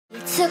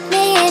took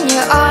me in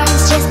your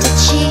arms just to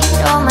cheat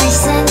all my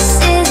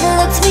senses,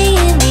 looked me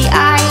in the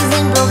eyes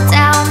and broke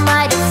down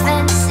my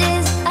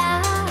defenses.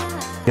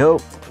 Yo,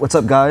 what's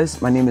up guys?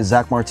 My name is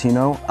Zack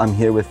Martino. I'm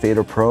here with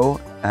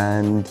FaderPro,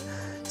 and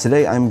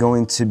today I'm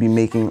going to be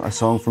making a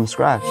song from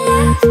scratch.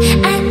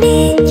 I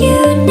need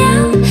you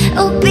now,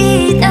 oh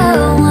be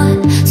the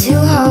one to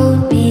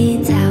hold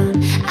me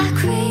down. I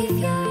crave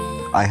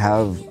your... I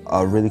have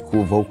a really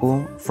cool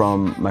vocal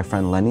from my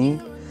friend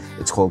Lenii.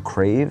 It's called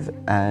Crave,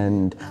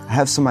 and I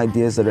have some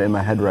ideas that are in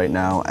my head right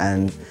now,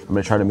 and I'm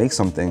gonna try to make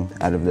something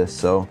out of this,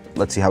 so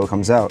let's see how it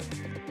comes out.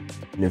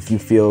 And if you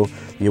feel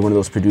you're one of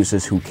those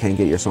producers who can't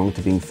get your song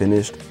to being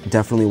finished,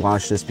 definitely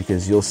watch this,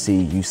 because you'll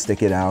see you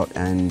stick it out,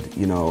 and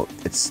you know,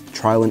 it's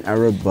trial and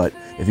error, but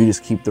if you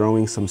just keep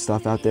throwing some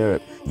stuff out there,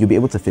 you'll be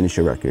able to finish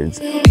your records.